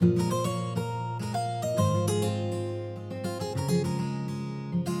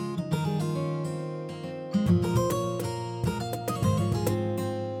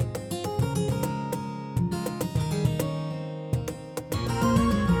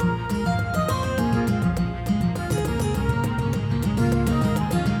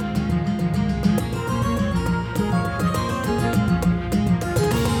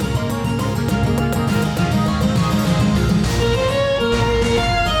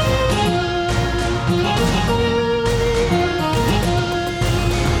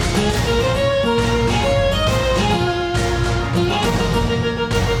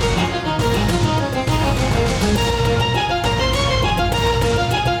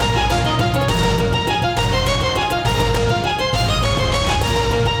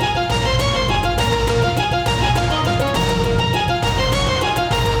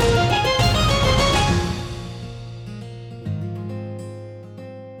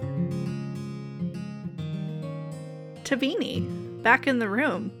Tavini, back in the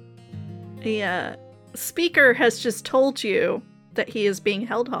room. The speaker has just told you that he is being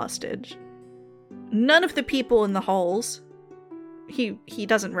held hostage. None of the people in the halls, he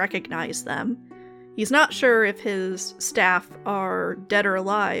doesn't recognize them. He's not sure if his staff are dead or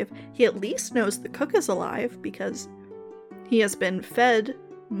alive. He at least knows the cook is alive because he has been fed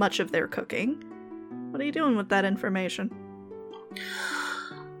much of their cooking. What are you doing with that information?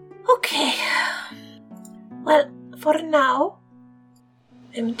 Okay. Well, for now,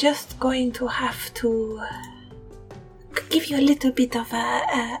 I'm just going to have to give you a little bit of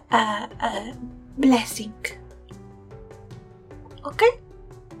a blessing. Okay?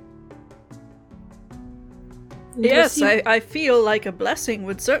 Yes, I feel like a blessing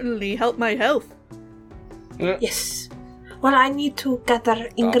would certainly help my health. Yes. Well, I need to gather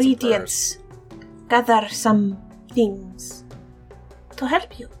ingredients. Gather some things to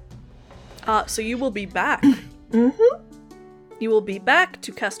help you. So you will be back. Mm-hmm. You will be back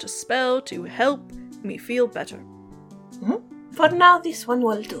to cast a spell to help me feel better. Mm-hmm. For now, this one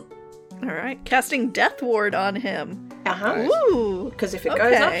will do. Alright, casting Death Ward on him. Uh-huh. Ooh! Because if it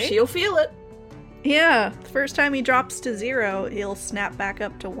goes up, she'll feel it. Yeah, the first time he drops to 0, he'll snap back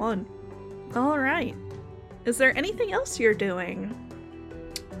up to 1. Alright. Is there anything else you're doing?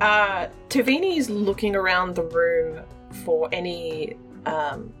 Tavini's looking around the room for any,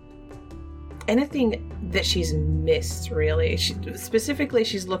 anything that she's missed, really. Specifically,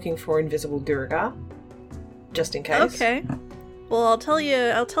 she's looking for Invisible Durga, just in case. Okay. Well, I'll tell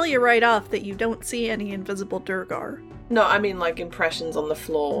you right off that you don't see any Invisible Durgar. No, I mean, like, impressions on the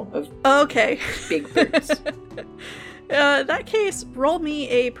floor of okay. big boots. In that case, roll me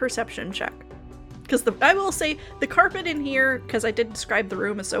a perception check. Because I will say, the carpet in here, because I did describe the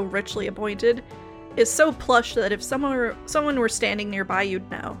room as so richly appointed, is so plush that if someone were standing nearby, you'd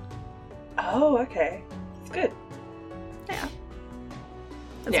know. Oh, okay. That's good. Yeah.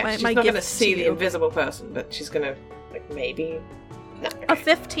 That's she's not going to see the invisible person, but she's going to, like, maybe... No, okay. A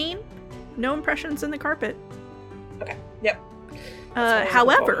 15? No impressions in the carpet. Okay, yep.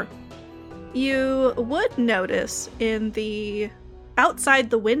 However, you would notice in outside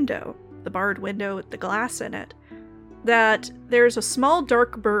the window, the barred window with the glass in it, that there's a small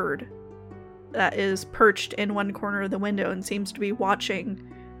dark bird that is perched in one corner of the window and seems to be watching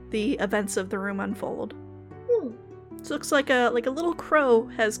the events of the room unfold. It looks like a little crow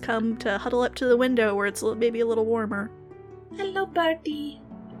has come to huddle up to the window where it's maybe a little warmer. Hello, birdie.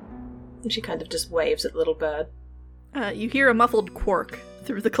 And she kind of just waves at the little bird. You hear a muffled quirk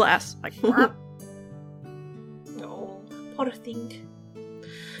through the glass. Like, oh, poor thing.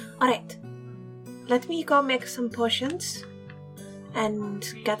 Alright. Let me go make some potions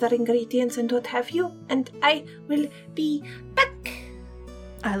and gather ingredients and what have you, and I will be back.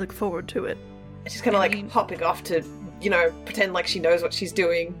 I look forward to it. She's kind of hopping off to, pretend like she knows what she's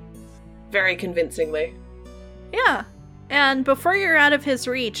doing. Very convincingly. Yeah. And before you're out of his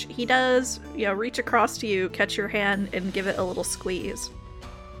reach, he does, reach across to you, catch your hand, and give it a little squeeze.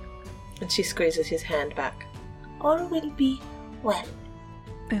 And she squeezes his hand back. All will be well.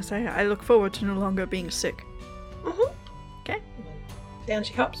 Yes, I look forward to no longer being sick. Mm-hmm. Okay. Down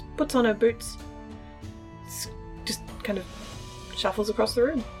she hops, puts on her boots, just kind of shuffles across the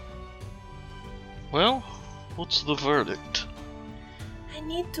room. Well, what's the verdict? I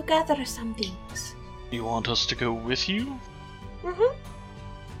need to gather some things. You want us to go with you? Mm-hmm.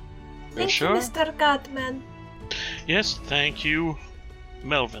 Thank sure? you, Mr. Godman. Yes, thank you,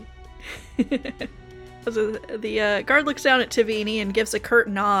 Melvin. The guard looks down at Tavini and gives a curt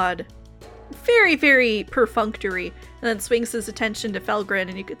nod. Very, very perfunctory, and then swings his attention to Felgrin,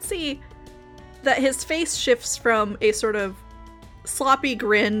 and you could see that his face shifts from a sort of sloppy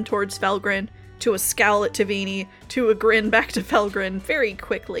grin towards Felgrin to a scowl at Tavini to a grin back to Felgrin very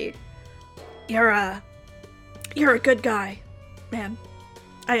quickly. You're a good guy, man.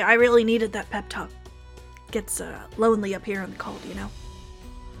 I really needed that pep talk. Gets lonely up here in the cold,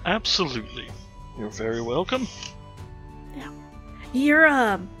 Absolutely. You're very welcome. Yeah.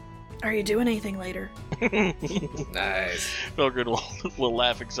 Are you doing anything later? Nice. Felgrin will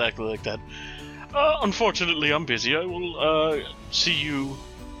laugh exactly like that. Unfortunately, I'm busy. I will see you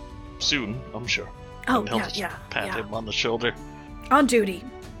soon, I'm sure. Oh, and he'll just pat him on the shoulder. On duty.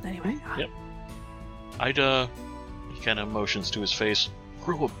 Anyway. Yep. He kind of motions to his face.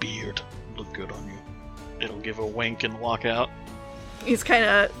 Grow a beard. Look good on you. It'll give a wink and walk out. He's kind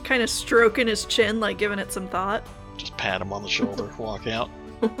of stroking his chin, like giving it some thought. Just pat him on the shoulder, walk out.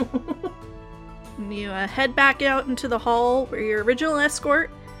 And you head back out into the hall where your original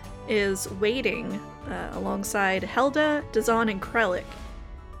escort is waiting alongside Helda, Dazan, and Krellick.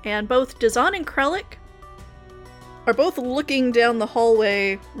 And both Dazan and Krellick are both looking down the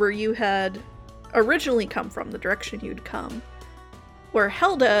hallway where you had originally come from, the direction you'd come, where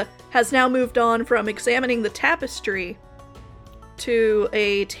Helda has now moved on from examining the tapestry to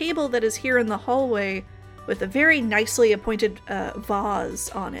a table that is here in the hallway with a very nicely appointed vase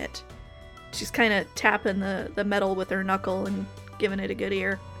on it. She's kind of tapping the metal with her knuckle and giving it a good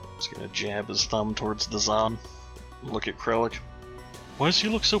ear. He's gonna jab his thumb towards the Zahn. Look at Krellick. Why does he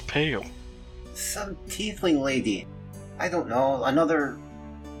look so pale? Some tiefling lady. I don't know, another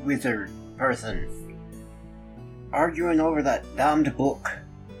wizard person. Arguing over that damned book.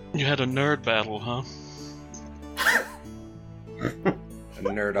 You had a nerd battle, huh? A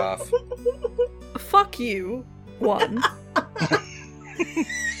nerd off. Fuck you, one.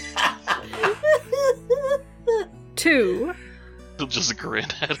 2. He'll just grin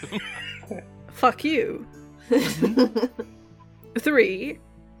at him. Fuck you. 3.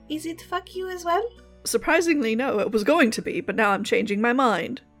 Is it fuck you as well? Surprisingly, no, it was going to be, but now I'm changing my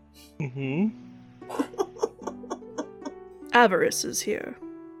mind. Mm-hmm. Avarice is here.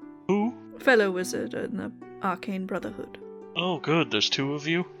 Who? Fellow wizard in the Arcane Brotherhood. Oh, good, there's 2 of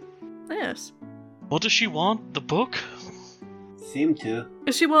you. Yes. What does she want? The book? Seem to.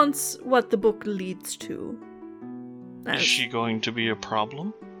 She wants what the book leads to. Is she going to be a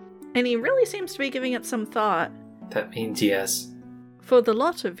problem? And he really seems to be giving it some thought. That means yes. For the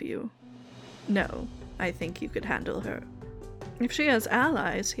lot of you, no, I think you could handle her. If she has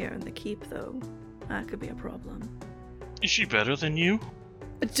allies here in the keep, though, that could be a problem. Is she better than you?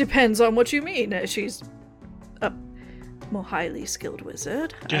 It depends on what you mean. She's a more highly skilled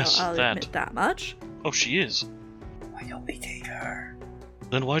wizard. Yes, I'll admit that much. Oh, she is. Why don't we take her?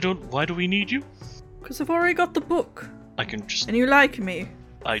 Then why do we need you? Because I've already got the book. I can just... And you like me.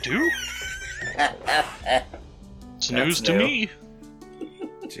 I do? It's news to new. me.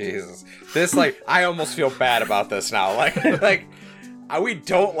 Jesus. This, I almost feel bad about this now. We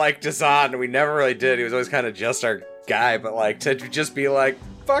don't like Dazan. We never really did. He was always kind of just our guy, but, to just be like,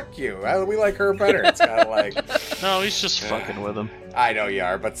 fuck you. We like her better. It's kind of like... No, he's just fucking with him. I know you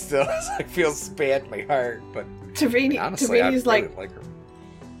are, but still, it feels bad in my heart, but... Tavini's I really like her.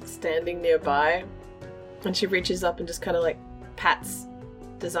 standing nearby, and she reaches up and just kind of like pats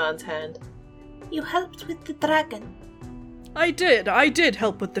Dazan's hand. You helped with the dragon. I did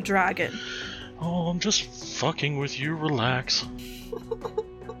help with the dragon. Oh, I'm just fucking with you. Relax.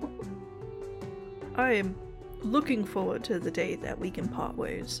 I am looking forward to the day that we can part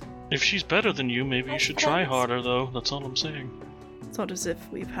ways. If she's better than you, maybe you should try harder, though. That's all I'm saying. It's not as if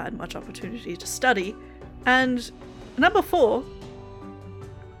we've had much opportunity to study. And number 4,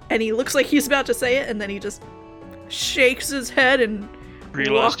 and he looks like he's about to say it, and then he just shakes his head and Realized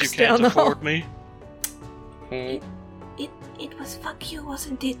you walks down can't the hall. afford me? It was fuck you,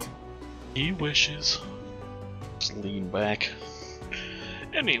 wasn't it? He wishes. Just lean back.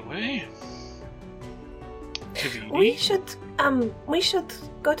 Anyway. Kavini? We should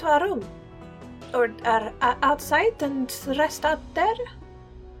go to our room. Or outside and rest out there.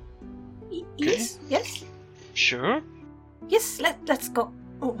 Yes, yes, Sure. yes. Let's go.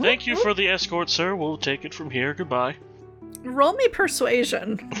 Thank you for the escort, sir. We'll take it from here. Goodbye. Roll me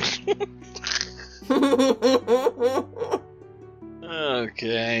persuasion.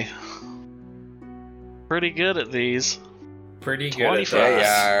 Okay. Pretty good at these. Pretty good at 25. They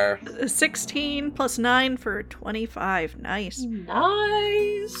are. 16 plus 9 for 25. Nice.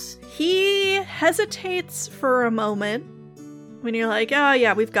 Nice. He hesitates for a moment when you're like, oh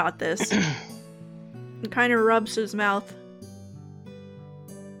yeah, we've got this. And kind of rubs his mouth.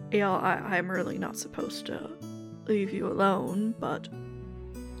 Yeah, I'm really not supposed to leave you alone, but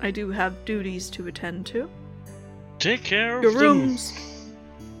I do have duties to attend to. Take care of Your them. rooms.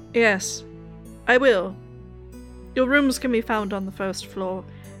 Yes, I will. Your rooms can be found on the first floor.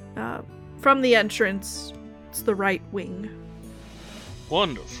 From the entrance, it's the right wing.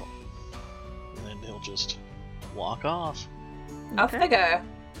 Wonderful. And then he'll just walk off. Off they go.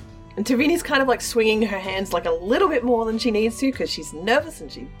 And Tavini's kind of like swinging her hands like a little bit more than she needs to because she's nervous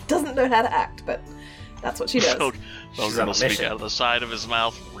and she doesn't know how to act, but that's what she does. She's Felgren on will a speak mission. out of the side of his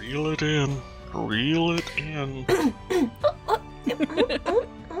mouth. Reel it in. Reel it in.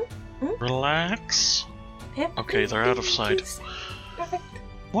 Relax. Okay, they're out of sight. Perfect.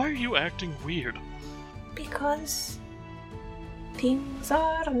 Why are you acting weird? Because things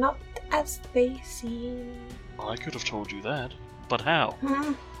are not as they seem. Well, I could have told you that. But how?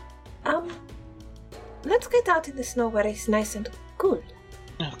 Let's get out in the snow where it's nice and cool.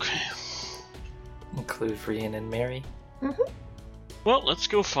 Okay. Include Vrian and Mary. Well, let's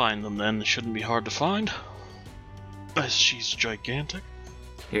go find them then. It shouldn't be hard to find. As she's gigantic.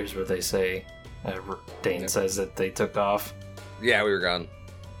 Here's where they say, Dane says that they took off. Yeah, we were gone.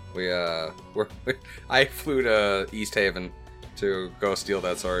 I flew to East Haven to go steal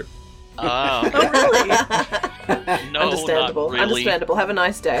that sword. Oh, really? no, Understandable. not really. Understandable. Have a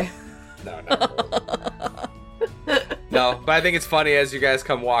nice day. No. No, but I think it's funny as you guys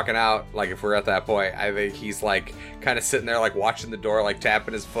come walking out, like if we're at that point, I think he's like kind of sitting there like watching the door, like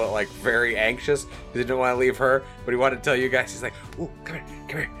tapping his foot, like very anxious. He didn't want to leave her, but he wanted to tell you guys. He's like, "Ooh, come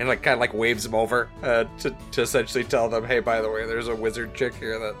here," and like kind of like waves him over to essentially tell them, "Hey, by the way, there's a wizard chick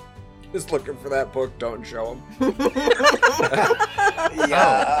here that is looking for that book. Don't show him."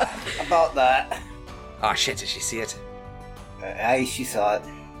 Yeah, about that. Oh shit! Did she see it? Aye, she saw it.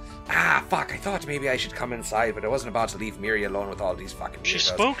 Ah, fuck, I thought maybe I should come inside, but I wasn't about to leave Miri alone with all these fucking weirdos. She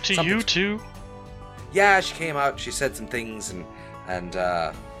spoke to you too? Yeah, she came out, she said some things, and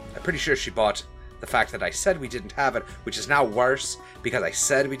I'm pretty sure she bought the fact that I said we didn't have it, which is now worse, because I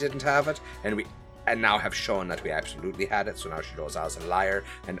said we didn't have it, and now have shown that we absolutely had it, so now she knows I was a liar,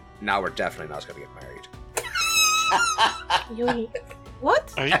 and now we're definitely not going to get married.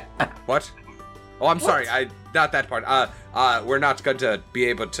 What? Are you? What? Oh, I'm sorry, not that part. We're not going to be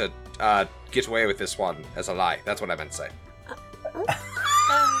able to get away with this one as a lie. That's what I meant to say.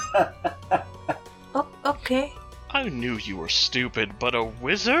 Okay. I knew you were stupid, but a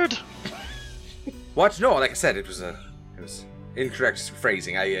wizard? What? No, like I said, it was incorrect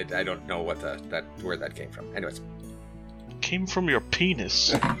phrasing. I don't know what where that came from. Anyways. Came from your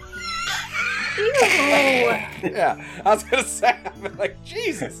penis. Yeah, I was gonna say, I'm like,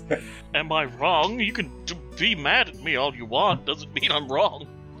 Jesus. Am I wrong? You can be mad at me all you want. Doesn't mean I'm wrong.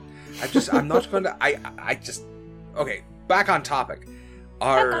 I'm not gonna. Okay, back on topic.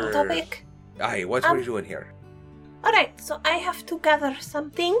 Back on topic. Aye, what are you doing here? Alright, so I have to gather some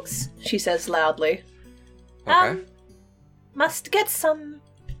things. She says loudly. Okay. Must get some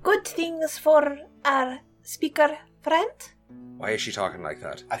good things for our speaker friend. Why is she talking like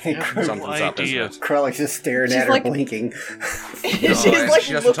that? I think Yeah, Something's up, isn't idea. it? Krell's just staring She's at her, like- blinking. She's she like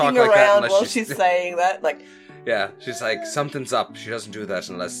doesn't talk looking like that around unless while she's- she's saying that. Like, Yeah, she's like, something's up. She doesn't do that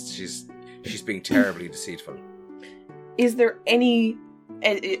unless she's being terribly deceitful. is there any?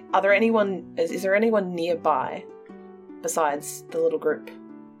 Are there anyone? Is there anyone nearby besides the little group?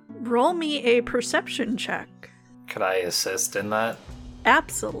 Roll me a perception check. Could I assist in that?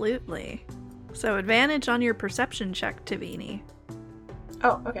 Absolutely. So advantage on your perception check, Tavini.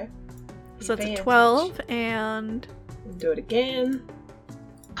 Oh, okay. So it's a Advantage. 12 and Do it again.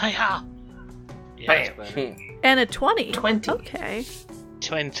 Hi-ha! Bam. and a 20. 20. Okay.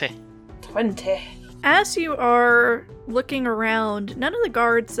 20. 20. As you are looking around, none of the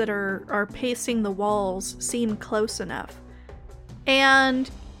guards that are pacing the walls seem close enough. And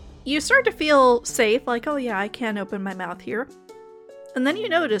you start to feel safe, like, oh yeah, I can open my mouth here. And then you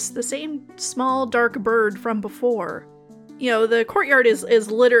notice the same small dark bird from before. You know, the courtyard is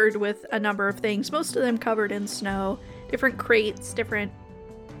littered with a number of things, most of them covered in snow, different crates, different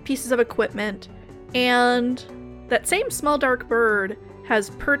pieces of equipment, and that same small dark bird has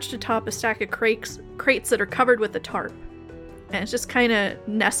perched atop a stack of crates that are covered with a tarp. And it's just kind of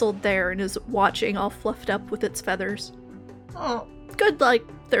nestled there and is watching, all fluffed up with its feathers. Oh. Good, like,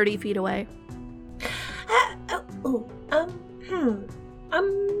 30 feet away.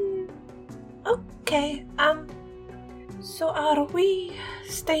 Okay, so are we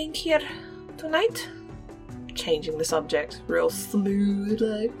staying here tonight? Changing the subject real smooth,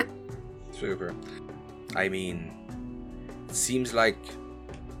 like. Super. I mean, it seems like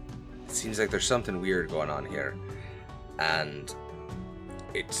there's something weird going on here, and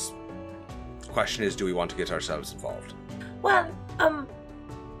the question is, do we want to get ourselves involved? Well,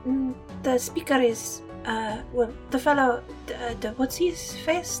 the speaker is, the fellow, what's his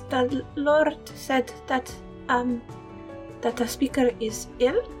face? The Lord said that the speaker is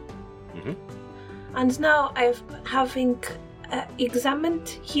ill. Mm-hmm. And now having examined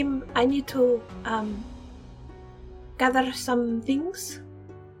him, I need to gather some things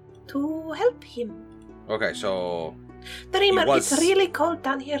to help him. Okay, so Dreamer, was- it's really cold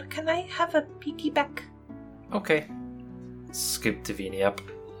down here. Can I have a piggyback? Okay. Scoop Davini up.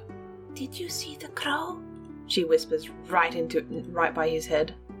 Did you see the crow? She whispers right by his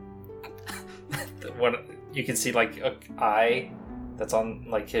head. What you can see, like, a eye that's on,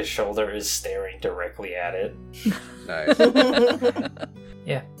 like, his shoulder is staring directly at it. nice.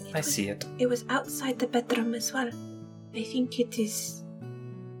 Yeah, I see it. It was outside the bedroom as well. I think it is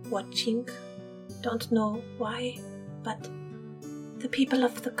watching. Don't know why, but the people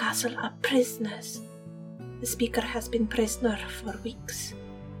of the castle are prisoners. The speaker has been prisoner for weeks.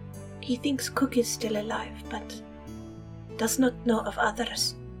 He thinks Cook is still alive, but does not know of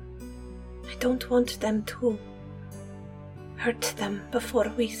others. I don't want them to hurt them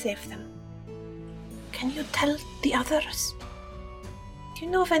before we save them. Can you tell the others? Do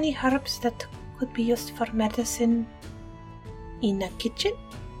you know of any herbs that could be used for medicine in a kitchen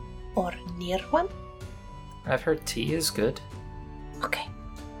or near one? I've heard tea is good. Okay.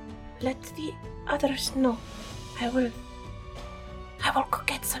 Let the others know. I will go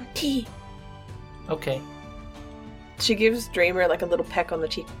get some tea. Okay. She gives Dreamer like a little peck on the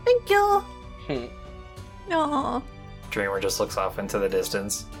cheek. Thank you. Aww. Dreamer just looks off into the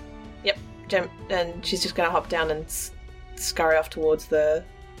distance. Yep. And she's just gonna hop down and scurry off towards the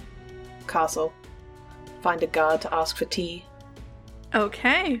castle. Find a guard to ask for tea.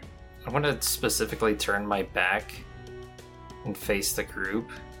 Okay. I want to specifically turn my back and face the group.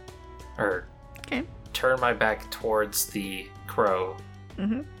 Or Okay. turn my back towards the crow.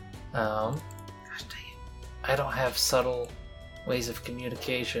 Mm-hmm. Gosh dang it. I don't have subtle ways of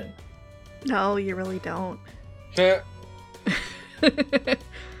communication. No, you really don't.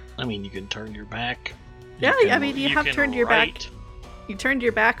 I mean, you can turn your back. Yeah, can- I mean, you have can turned your back. write. You turned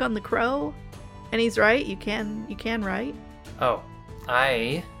your back on the crow, and he's right. You can write. Oh,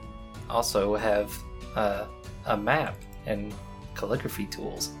 I also have a map and calligraphy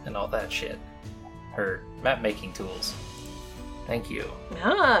tools and all that shit. Or map making tools. Thank you.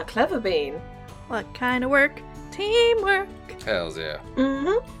 Ah, clever bean. What kind of work? Teamwork. Hells yeah.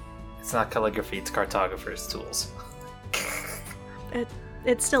 Mm-hmm. It's not calligraphy, it's cartographer's tools.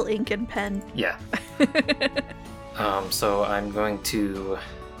 It's still ink and pen. Yeah. So I'm going to,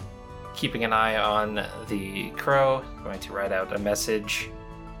 keeping an eye on the crow, going to write out a message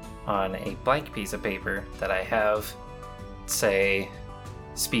on a blank piece of paper that I have. Say,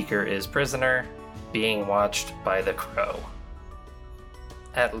 speaker is prisoner, being watched by the crow.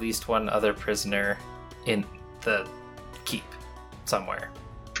 At least one other prisoner in the keep somewhere.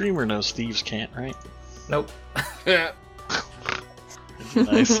 Dreamer knows thieves can't, right? Nope. Yeah.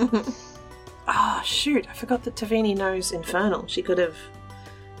 Nice. Ah, shoot. I forgot that Tavini knows Infernal. She could have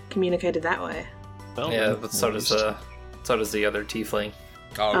communicated that way. Well, Yeah, but so at does least- the other tiefling.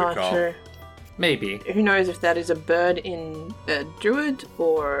 Oh, good call. true. Maybe. Who knows if that is a bird in a druid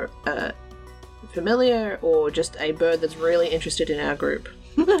or a familiar or just a bird that's really interested in our group.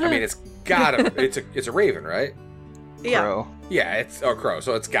 I mean, it's gotta. It's a raven, right? Yeah. Crow. Yeah, it's a crow,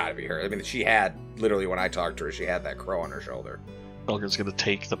 so it's gotta be her. I mean, she had literally when I talked to her, she had that crow on her shoulder. Elgin's gonna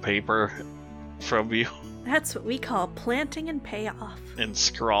take the paper from you That's what we call planting and payoff. and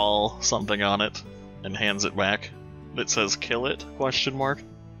scrawl something on it and hands it back. It says "kill it?" ?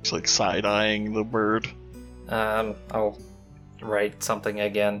 It's like side-eyeing the bird. I'll write something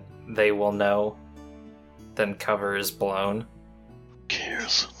again. They will know. Then cover is blown. Who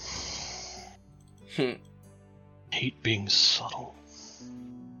cares? Hate being subtle.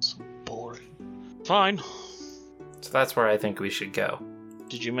 So boring. Fine. So that's where I think we should go.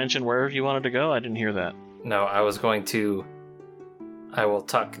 Did you mention where you wanted to go? I didn't hear that. No, I will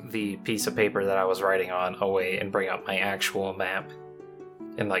tuck the piece of paper that I was writing on away and bring out my actual map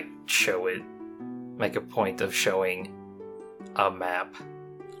and like show it. Make a point of showing a map.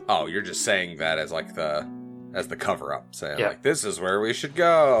 Oh, you're just saying that as like the cover up, saying Yeah. like this is where we should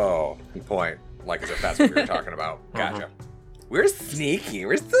go. You point like as if that's what we were talking about. Gotcha. We're sneaky.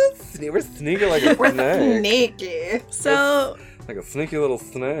 We're so sneaky. We're sneaky like a snake. Sneaky. So, Like a sneaky little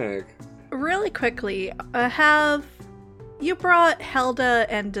snake. really quickly, have you brought Helda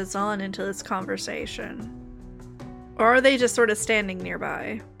and Dazan into this conversation? Or are they just sort of standing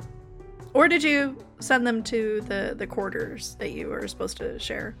nearby? Or did you send them to the quarters that you were supposed to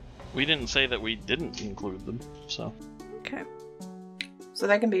share? We didn't say that we didn't include them, so. Okay. So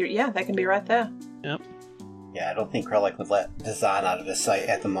they can be right there. Yep. Yeah, I don't think Krellick would let Dazan out of his sight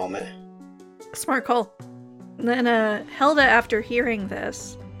at the moment. Smart call. And then Helda, after hearing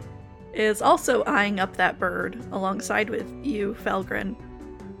this, is also eyeing up that bird alongside with you, Felgrin.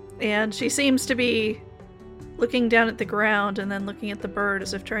 And she seems to be looking down at the ground and then looking at the bird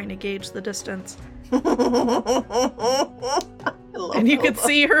as if trying to gauge the distance. And you could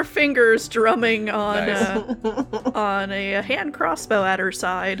see her fingers drumming on on a hand crossbow at her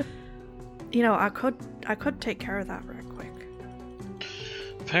side. You know, I could take care of that real quick.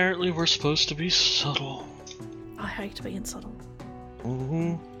 Apparently we're supposed to be subtle. I hate being subtle.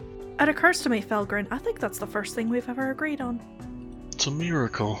 Mm-hmm. It occurs to me, Felgrin, I think that's the first thing we've ever agreed on. It's a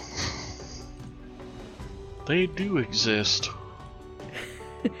miracle. They do exist.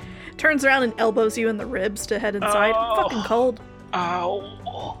 Turns around and elbows you in the ribs to head inside. Oh. Fucking cold.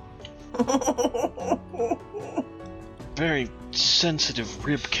 Ow. Very sensitive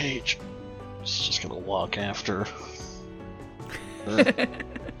rib cage. Just gonna walk after.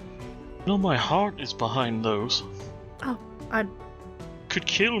 No, my heart is behind those. Oh, Could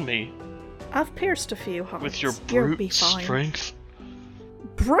kill me I've pierced a few hearts. with your You'll be brute fine. strength.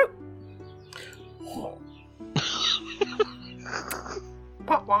 Brute.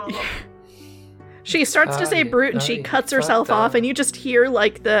 She starts to say brute and she cuts herself off, and you just hear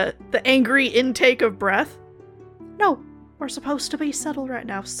like the angry intake of breath. No, we're supposed to be subtle right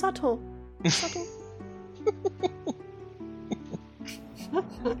now. Subtle.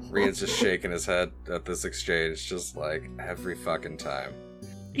 Rian's just shaking his head at this exchange, just like every fucking time.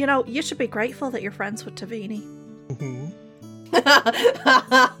 You know, you should be grateful that you're friends with Tavini.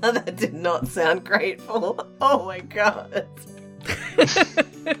 That did not sound grateful. Oh my god.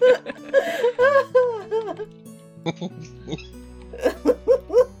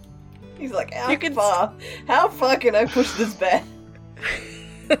 He's like, how far can I push this back?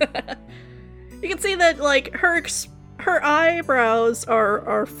 You can see that, like, her eyebrows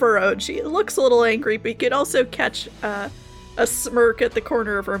are furrowed. She looks a little angry, but you could also catch a smirk at the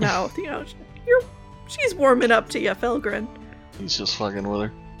corner of her mouth. You know, she's warming up to you, Felgrin. He's just fucking with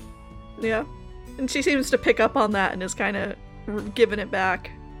her. Yeah. And she seems to pick up on that and is kind of giving it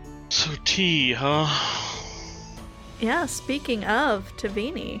back. So tea, huh? Yeah, speaking of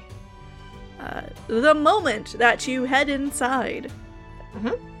Tavini, the moment that you head inside,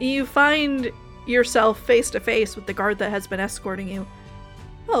 you find yourself face to face with the guard that has been escorting you.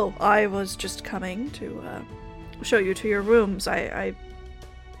 Oh, I was just coming to show you to your rooms. I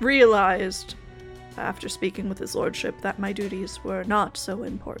realized, after speaking with his lordship, that my duties were not so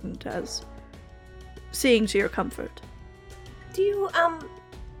important as seeing to your comfort. Do you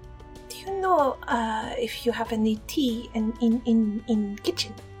know if you have any tea in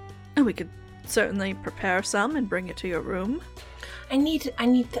kitchen? And we could certainly prepare some and bring it to your room. I need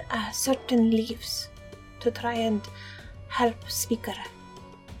certain leaves to try and help Speaker.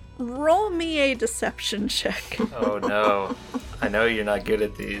 Roll me a deception check. Oh no. I know you're not good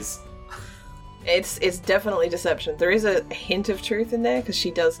at these. It's definitely deception. There is a hint of truth in there because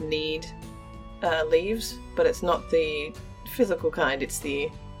she does need leaves, but it's not the physical kind. It's the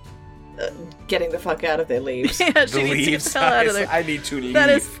getting the fuck out of their leaves. Yeah, she needs to get the hell out of there. I need to leave. That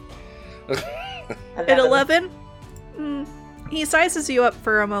is at 11. He sizes you up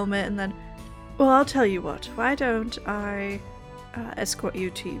for a moment and then, well, I'll tell you what. Why don't I escort you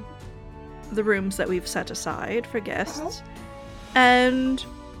to the rooms that we've set aside for guests, and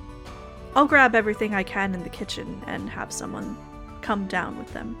I'll grab everything I can in the kitchen and have someone come down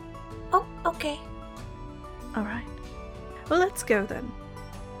with them. Oh, okay. All right. Well, let's go then.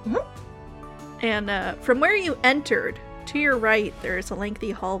 And from where you entered, to your right, there's a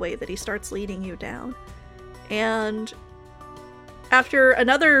lengthy hallway that he starts leading you down. And after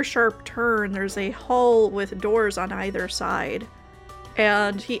another sharp turn, there's a hall with doors on either side.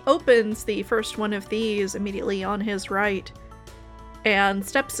 And he opens the first one of these immediately on his right and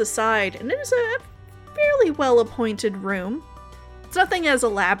steps aside, and there's a fairly well-appointed room. It's nothing as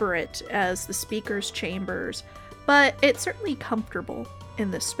elaborate as the speaker's chambers, but it's certainly comfortable in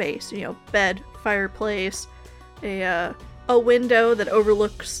this space. You know, bed, fireplace, a window that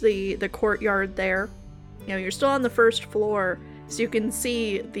overlooks the courtyard there. You know, you're still on the first floor, so you can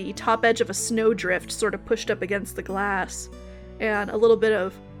see the top edge of a snowdrift sort of pushed up against the glass, and a little bit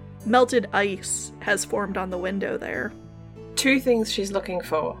of melted ice has formed on the window there. Two things she's looking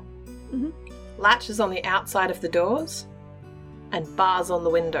for. Latches on the outside of the doors, and bars on the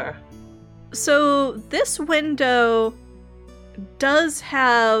window. So this window does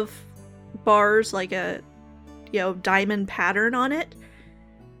have bars, like a, diamond pattern on it,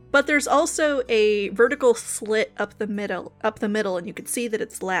 but there's also a vertical slit up the middle, and you can see that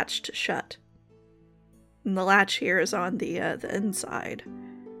it's latched shut. And the latch here is on the inside.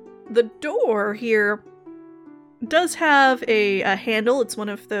 The door here does have a handle. It's one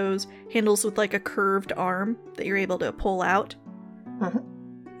of those handles with like a curved arm that you're able to pull out.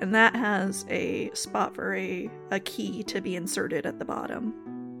 And that has a spot for a key to be inserted at the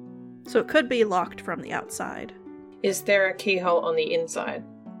bottom. So it could be locked from the outside. Is there a keyhole on the inside?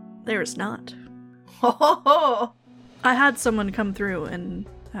 There is not. Oh, I had someone come through and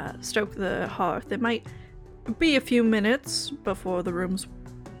stoke the hearth. It might be a few minutes before the room's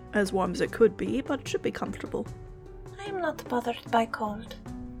as warm as it could be, but it should be comfortable. I am not bothered by cold.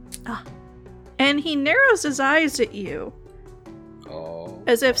 And he narrows his eyes at you,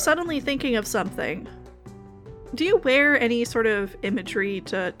 as if suddenly thinking of something. Do you wear any sort of imagery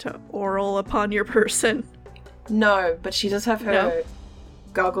to oral upon your person? No, but she does have her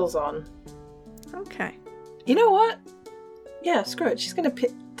goggles on. Okay. You know what? Yeah, screw it. She's gonna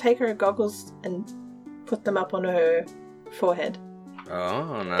take her goggles and put them up on her forehead.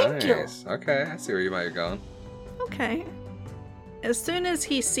 Oh, Thank you. nice. Okay, I see where you might be going. Okay. As soon as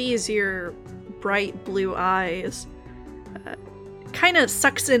he sees your bright blue eyes, kind of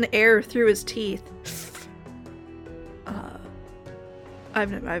sucks in air through his teeth.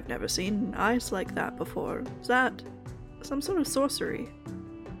 I've never seen eyes like that before. Is that some sort of sorcery?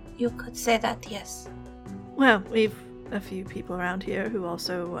 You could say that, yes. Well, we've a few people around here who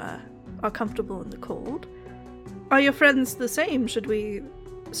also are comfortable in the cold. Are your friends the same? Should we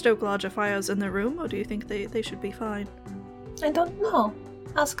stoke larger fires in their room, or do you think they should be fine? I don't know.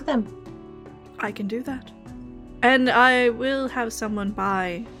 Ask them. I can do that. And I will have someone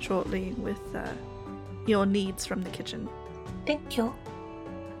by shortly with your needs from the kitchen. Thank you.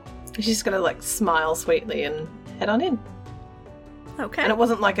 She's just gonna like smile sweetly and head on in. Okay. And it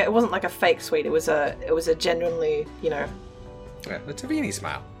wasn't like a fake sweet. It was a genuinely, Yeah, the Tavini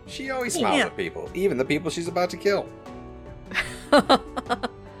smile. She always smiles at people, even the people she's about to kill.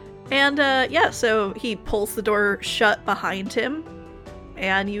 And so he pulls the door shut behind him,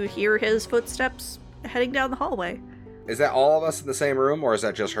 and you hear his footsteps heading down the hallway. Is that all of us in the same room, or is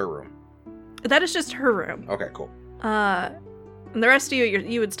that just her room? That is just her room. Okay, cool. And the rest of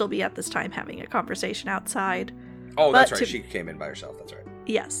you would still be at this time having a conversation outside. Oh, that's But right. She came in by herself. That's right.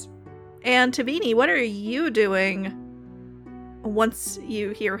 Yes. And Tavini, what are you doing once you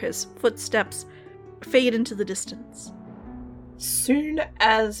hear his footsteps fade into the distance? soon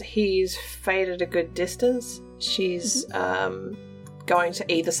as he's faded a good distance, she's going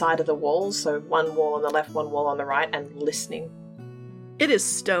to either side of the walls, so one wall on the left, one wall on the right, and listening. It is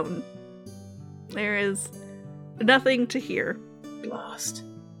stone. There is nothing to hear. Blast.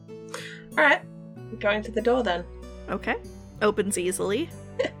 Alright, going to the door then. Okay. Opens easily.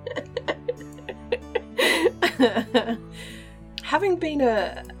 Having been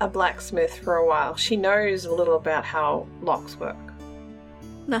a blacksmith for a while, she knows a little about how locks work.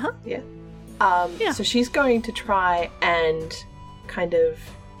 Uh-huh. Yeah. Yeah. So she's going to try and kind of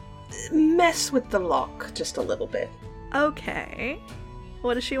mess with the lock just a little bit. Okay.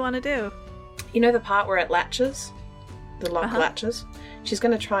 What does she want to do? You know the part where it latches? The lock latches? She's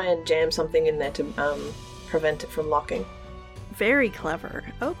going to try and jam something in there to prevent it from locking. Very clever.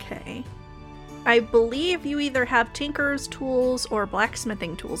 Okay. I believe you either have tinker's tools or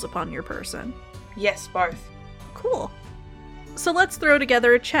blacksmithing tools upon your person. Yes, both. Cool. So let's throw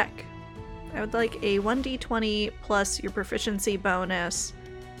together a check. I would like a 1d20 plus your proficiency bonus.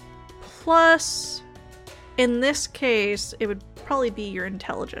 Plus, in this case, it would probably be your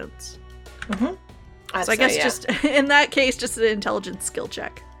intelligence. Mm-hmm. So I guess just, in that case, just an intelligence skill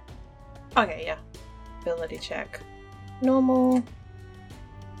check. Okay, yeah. Ability check. Normal.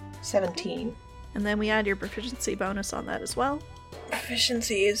 17. And then we add your proficiency bonus on that as well.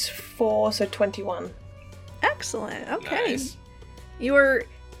 Proficiency is 4, so 21. Excellent. Okay. Nice. You are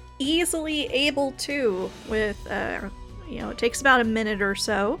easily able to, with, it takes about a minute or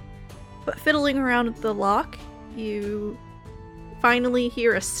so, but fiddling around with the lock, you finally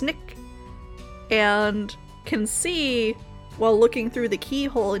hear a snick and can see, while looking through the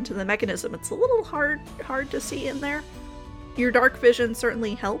keyhole into the mechanism, it's a little hard to see in there. Your dark vision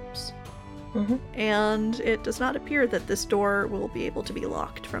certainly helps, and it does not appear that this door will be able to be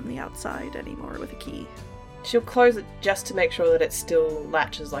locked from the outside anymore with a key. She'll close it just to make sure that it still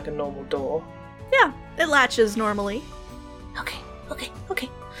latches like a normal door. Yeah, it latches normally. Okay.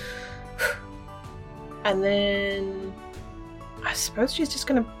 And then I suppose she's just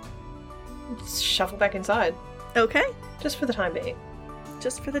gonna shuffle back inside. Okay. Just for the time being.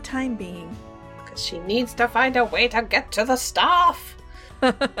 Just for the time being. Because she needs to find a way to get to the staff!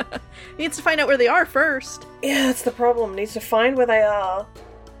 Needs to find out where they are first. Yeah, that's the problem. Needs to find where they are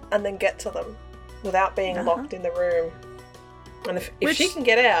and then get to them without being locked in the room. And if she can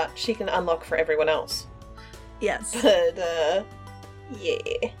get out, she can unlock for everyone else. Yes. But,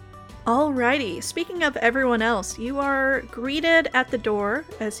 yeah. Alrighty, speaking of everyone else, you are greeted at the door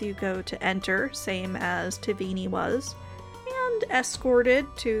as you go to enter, same as Tavini was, and escorted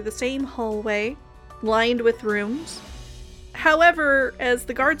to the same hallway, lined with rooms. However, as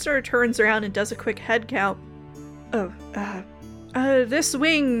the guard star turns around and does a quick head count, this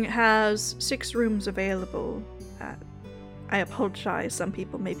wing has 6 rooms available. I apologize, some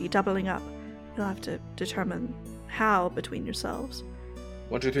people may be doubling up. You'll have to determine how between yourselves.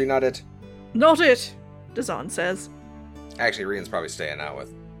 1, 2, 3, not it. Not it, Dazan says. Actually, Rian's probably staying out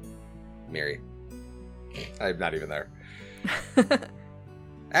with Miri. I'm not even there.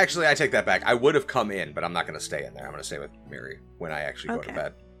 Actually, I take that back. I would have come in, but I'm not going to stay in there. I'm going to stay with Miri when I actually go to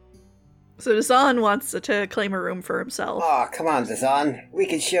bed. So Dazan wants to claim a room for himself. Oh, come on, Dazan. We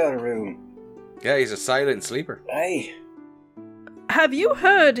can share a room. Yeah, he's a silent sleeper. Aye. have you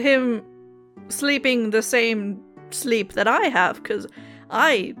heard him sleeping the same sleep that I have? Because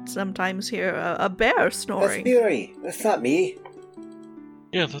I sometimes hear a bear That's snoring. Fury. That's not me.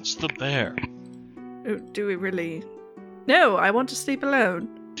 Yeah, that's the bear. Do we really? No, I want to sleep alone.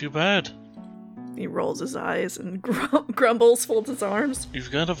 Too bad. He rolls his eyes and grumbles, folds his arms.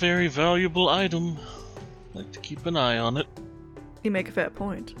 You've got a very valuable item. Like to keep an eye on it. You make a fair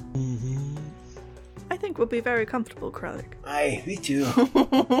point. Mm-hmm. I think we'll be very comfortable, Kralik. Aye, me too.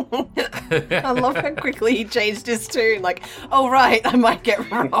 I love how quickly he changed his tune. Like, oh right, I might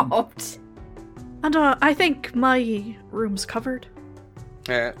get robbed. And I think my room's covered.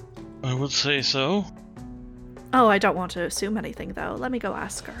 Yeah. I would say so. Oh, I don't want to assume anything, though. Let me go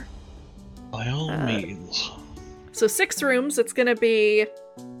ask her. By all means. So 6 rooms. It's going to be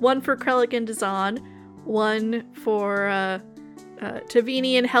 1 for Kralik and Dazan, 1 for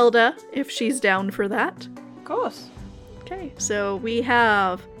Tavini and Helda, if she's down for that. Of course. Okay, so we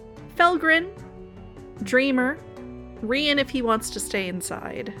have Felgrin, Dreamer, Rian if he wants to stay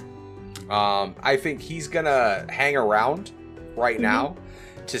inside. I think he's gonna hang around right now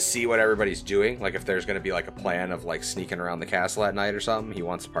to see what everybody's doing. Like if there's gonna be like a plan of like sneaking around the castle at night or something, he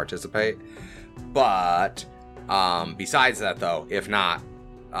wants to participate. But besides that, though, if not,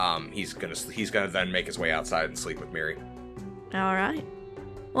 he's gonna then make his way outside and sleep with Miri. All right.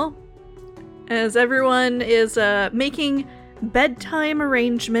 Well, as everyone is making bedtime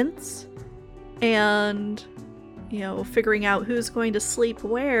arrangements and, figuring out who's going to sleep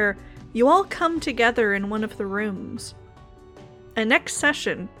where, you all come together in one of the rooms. And next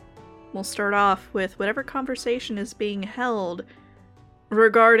session, we'll start off with whatever conversation is being held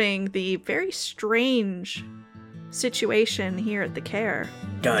regarding the very strange situation here at the Care.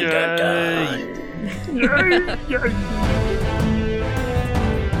 Dun dun dun. Yay!